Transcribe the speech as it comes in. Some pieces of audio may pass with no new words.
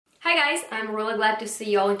Hi guys, I'm really glad to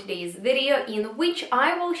see you all in today's video in which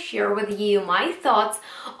I will share with you my thoughts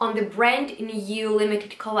on the brand new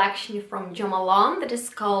limited collection from Jo Malone that is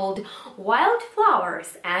called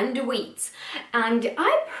Wildflowers and Weeds. And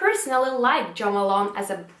I personally like Jo Malone as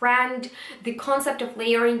a brand. The concept of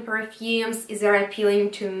layering perfumes is very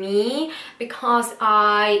appealing to me because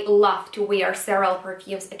I love to wear several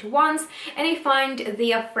perfumes at once, and I find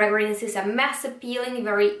their fragrances are mass appealing,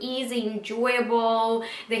 very easy, enjoyable.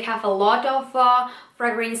 They have a lot of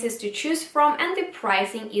fragrances to choose from, and the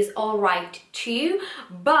pricing is alright too.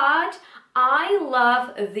 But I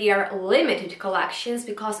love their limited collections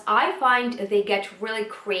because I find they get really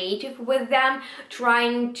creative with them,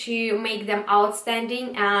 trying to make them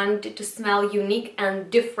outstanding and to smell unique and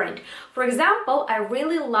different. For example, I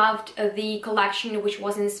really loved the collection which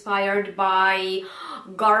was inspired by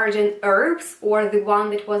garden herbs, or the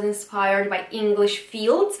one that was inspired by English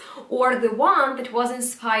fields, or the one that was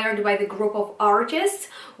inspired by the group of artists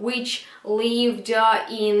which lived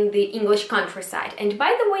in the English countryside. And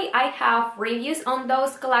by the way, I have reviews on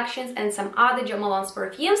those collections and some other Jo Malone's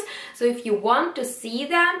perfumes, so if you want to see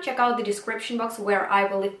them, check out the description box where I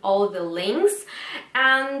will leave all the links.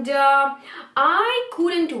 And I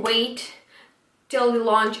couldn't wait till the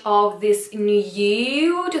launch of this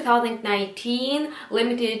new 2019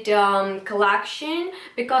 limited collection,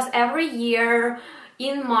 because every year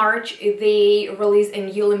in March they release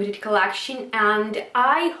a new limited collection, and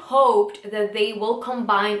I hoped that they will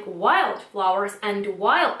combine wildflowers and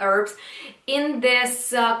wild herbs in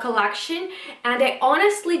this collection, and I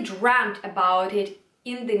honestly dreamt about it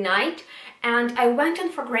in the night, and I went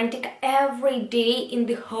on Fragrantica every day in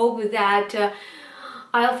the hope that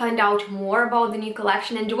I'll find out more about the new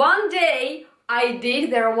collection. And one day I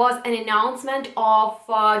did. There was an announcement of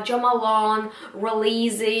Jo Malone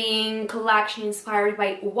releasing collection inspired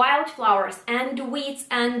by wildflowers and weeds,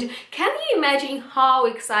 and can you imagine how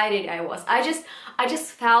excited I was? I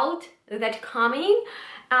just felt that coming.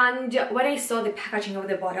 And when I saw the packaging of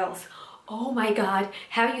the bottles, oh my god,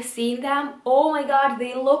 have you seen them? Oh my god,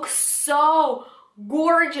 they look so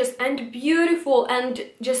gorgeous and beautiful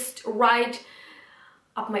and just right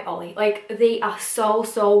up my alley. Like, they are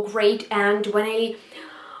so great. And when I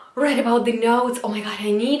read about the notes, oh my god,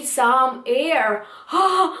 I need some air.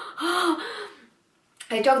 I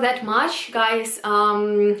talk that much, guys.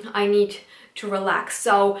 I need to relax.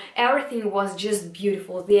 So everything was just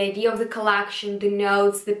beautiful. The idea of the collection, the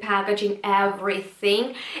notes, the packaging,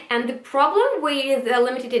 everything. And the problem with the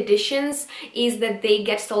limited editions is that they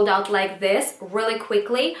get sold out like this really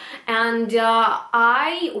quickly. And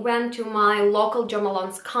I went to my local Jo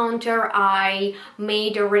Malone's counter. I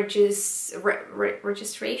made a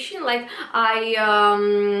registration, like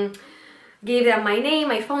I gave them my name,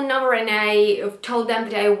 my phone number, and I told them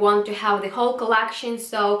that I want to have the whole collection,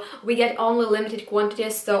 so we get only limited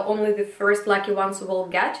quantities, so only the first lucky ones will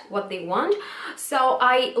get what they want. So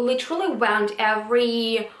I literally went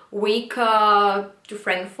every week to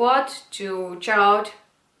Frankfurt to check out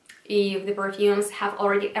if the perfumes have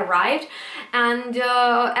already arrived, and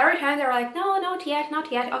every time they're like, no, not yet,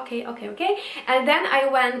 okay. And then I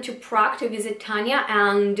went to Prague to visit Tanya,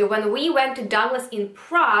 and when we went to Douglas in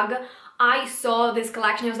Prague, I saw this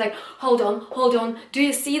collection. I was like, hold on, do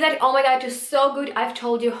you see that? Oh my god, it's so good. I've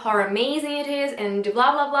told you how amazing it is, and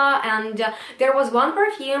blah blah blah. And there was one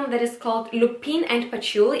perfume that is called Lupin and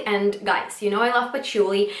Patchouli, and guys, you know I love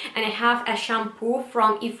patchouli, and I have a shampoo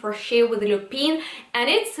from Yves Rocher with Lupin, and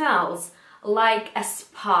it smells like a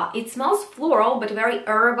spa. It smells floral but very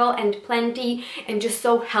herbal and plenty and just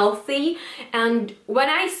so healthy. And when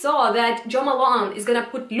I saw that Jo Malone is gonna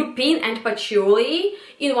put Lupin and Patchouli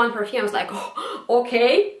in one perfume, I was like, oh,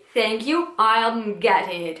 okay, thank you, I'm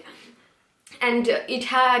getting it. And it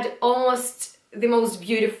had almost the most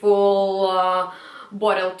beautiful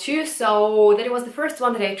bottle too, so that was the first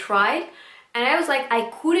one that I tried. And I was like,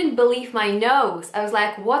 I couldn't believe my nose. I was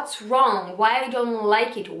like, what's wrong? Why I don't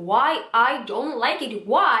like it? Why I don't like it?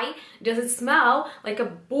 Why does it smell like a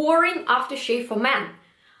boring aftershave for men?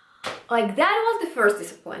 Like, that was the first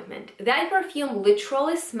disappointment. That perfume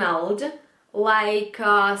literally smelled like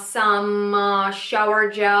some shower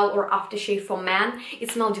gel or aftershave for men.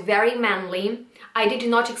 It smelled very manly. I did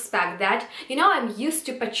not expect that. You know, I'm used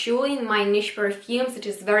to patchouli in my niche perfumes, it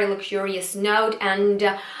is very luxurious note, and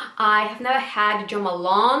I have never had Jo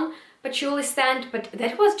Malone patchouli scent, but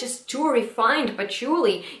that was just too refined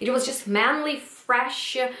patchouli. It was just manly,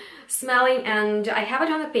 fresh smelling, and I have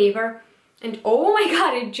it on the paper, and oh my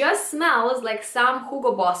god, it just smells like some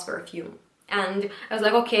Hugo Boss perfume. And I was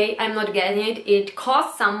like, okay, I'm not getting it. It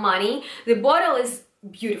costs some money. The bottle is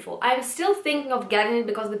beautiful. I'm still thinking of getting it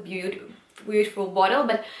because the beautiful bottle,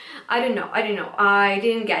 but I don't know, I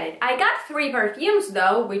didn't get it. I got 3 perfumes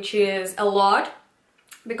though, which is a lot,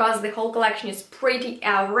 because the whole collection is pretty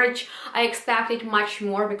average. I expected much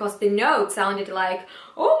more because the note sounded like,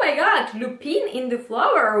 oh my god, lupin in the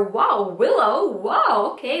flower, wow, willow,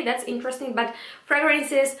 wow, okay, that's interesting, but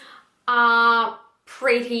fragrances are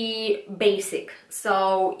pretty basic.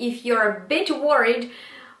 So if you're a bit worried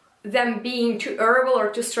them being too herbal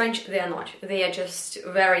or too strange, they are not. They are just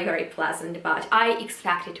very, very pleasant, but I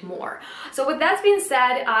expected more. So with that being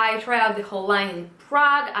said, I tried out the whole line in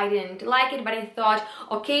Prague. I didn't like it, but I thought,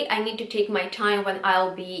 okay, I need to take my time when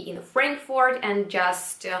I'll be in Frankfurt and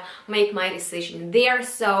just make my decision there.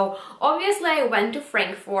 So obviously I went to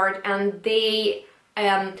Frankfurt, and they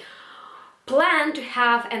planned to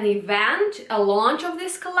have an event, a launch of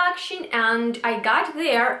this collection, and I got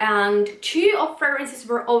there and 2 of fragrances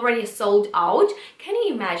were already sold out. Can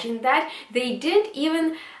you imagine that? They didn't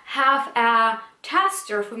even have a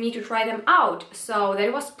tester for me to try them out, so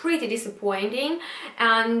that was pretty disappointing.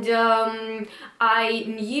 And I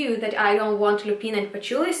knew that I don't want lupin and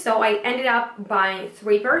patchouli, so I ended up buying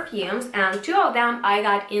 3 perfumes, and 2 of them I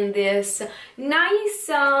got in this nice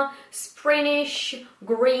springish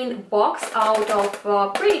green box out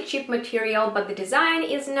of pretty cheap material, but the design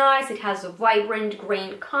is nice. It has a vibrant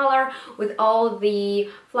green color with all the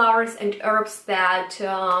flowers and herbs that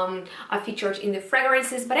are featured in the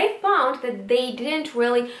fragrances, but I found that they didn't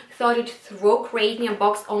really thought it through creating a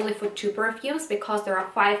box only for 2 perfumes, because there are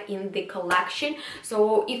 5 in the collection.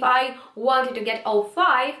 So if I wanted to get all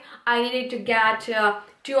 5, I needed to get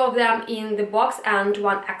 2 of them in the box and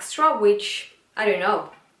 1 extra, which, I don't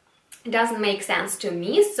know, it doesn't make sense to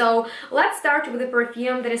me. So let's start with a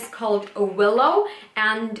perfume that is called Willow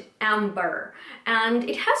and Amber, and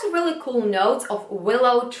it has really cool notes of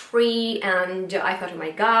willow tree, and I thought, oh my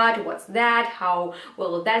god, what's that, how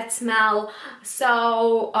will that smell?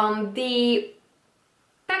 So the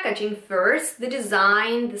packaging first, the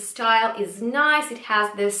design, the style is nice. It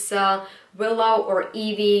has this willow or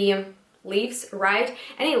ivy leaves, right?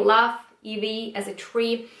 And I love ivy as a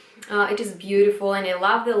tree. It is beautiful, and I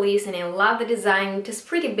love the leaves, and I love the design. It is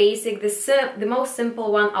pretty basic, the most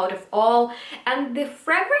simple one out of all. And the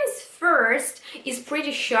fragrance first is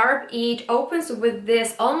pretty sharp. It opens with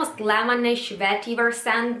this almost lemonish vetiver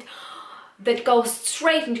scent that goes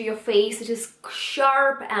straight into your face. It is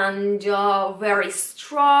sharp and very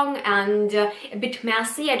strong and a bit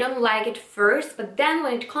messy. I don't like it first, but then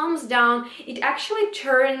when it calms down, it actually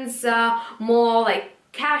turns more like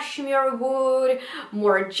cashmere wood,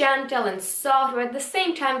 more gentle and soft, but at the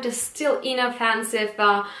same time it is still inoffensive,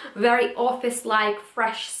 very office-like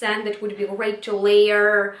fresh scent that would be great to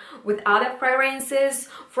layer with other fragrances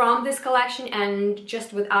from this collection and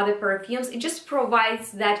just with other perfumes. It just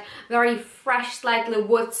provides that very fresh, slightly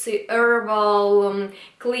woodsy, herbal,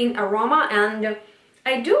 clean aroma, and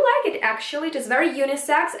I do like it actually. It is very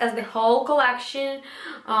unisex as the whole collection.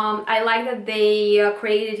 I like that they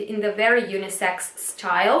created it in the very unisex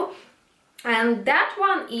style. And that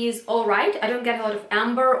one is alright. I don't get a lot of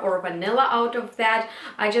amber or vanilla out of that.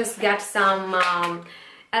 I just get some,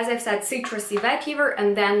 as I've said, citrusy vetiver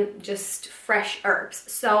and then just fresh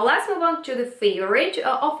herbs. So let's move on to the favorite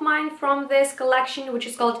of mine from this collection, which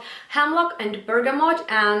is called Hemlock and Bergamot,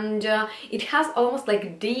 and it has almost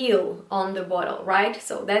like deal on the bottle, right?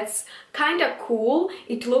 So that's kind of cool.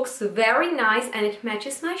 It looks very nice and it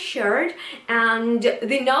matches my shirt, and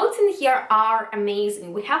the notes in here are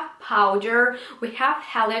amazing. We have powder, we have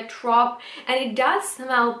heliotrope, and it does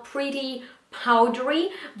smell pretty powdery,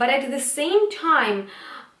 but at the same time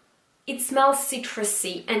it smells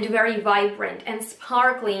citrusy and very vibrant and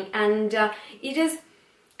sparkling, and it is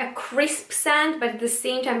a crisp scent, but at the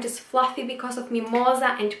same time it is fluffy because of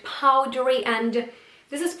mimosa and powdery, and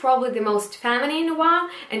this is probably the most feminine one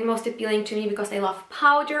and most appealing to me because I love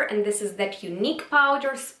powder, and this is that unique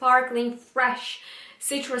powder, sparkling, fresh,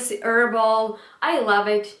 citrusy, herbal. I love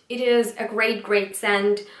it. It is a great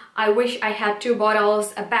scent. I wish I had 2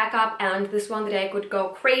 bottles, a backup and this one that I could go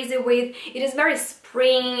crazy with. It is very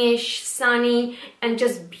springish, sunny, and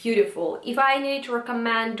just beautiful. If I needed to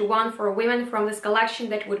recommend one for women from this collection,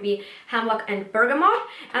 that would be Hemlock and Bergamot.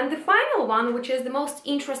 And the final one, which is the most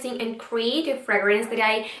interesting and creative fragrance that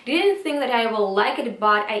I didn't think that I will like it,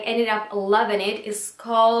 but I ended up loving it, is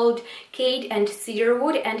called Cade and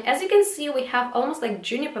Cedarwood. And as you can see, we have almost like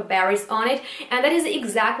juniper berries on it, and that is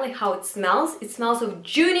exactly how it smells. It smells of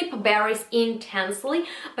juniper berries intensely,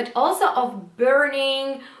 but also of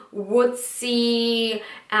burning, woodsy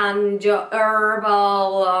and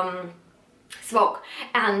herbal smoke.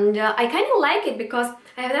 And I kind of like it because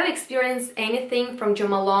I I have never experienced anything from Jo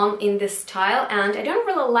Malone in this style, and I don't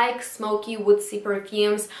really like smoky, woodsy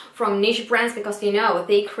perfumes from niche brands because, you know,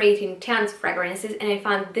 they create intense fragrances, and I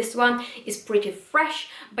find this one is pretty fresh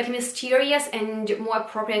but mysterious and more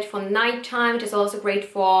appropriate for nighttime. It is also great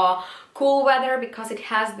for cool weather because it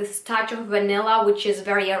has this touch of vanilla, which is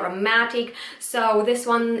very aromatic. So this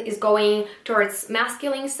one is going towards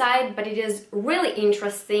masculine side, but it is really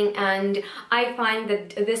interesting, and I find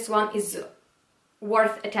that this one is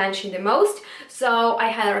worth attention the most. So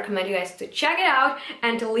I highly recommend you guys to check it out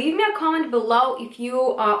and to leave me a comment below if you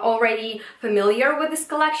are already familiar with this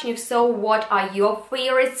collection. If so, what are your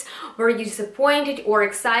favorites? Were you disappointed or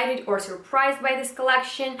excited or surprised by this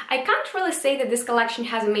collection? I can't really say that this collection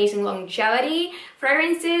has amazing longevity.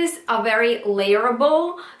 Fragrances are very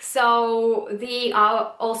layerable, so they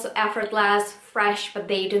are also effortless, fresh, but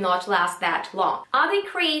they do not last that long. Are they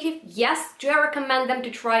creative? Yes. Do I recommend them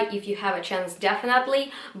to try if you have a chance?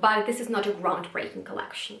 Definitely, but this is not a groundbreaking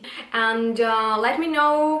collection. And let me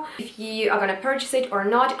know if you are gonna purchase it or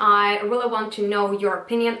not. I really want to know your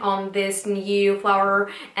opinion on this new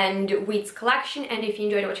flower and weeds collection. And if you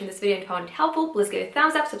enjoyed watching this video and found it helpful, please give it a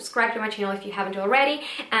thumbs up, subscribe to my channel if you haven't already,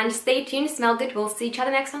 and stay tuned. Smell good. We'll see each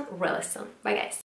other next one really soon. Bye guys.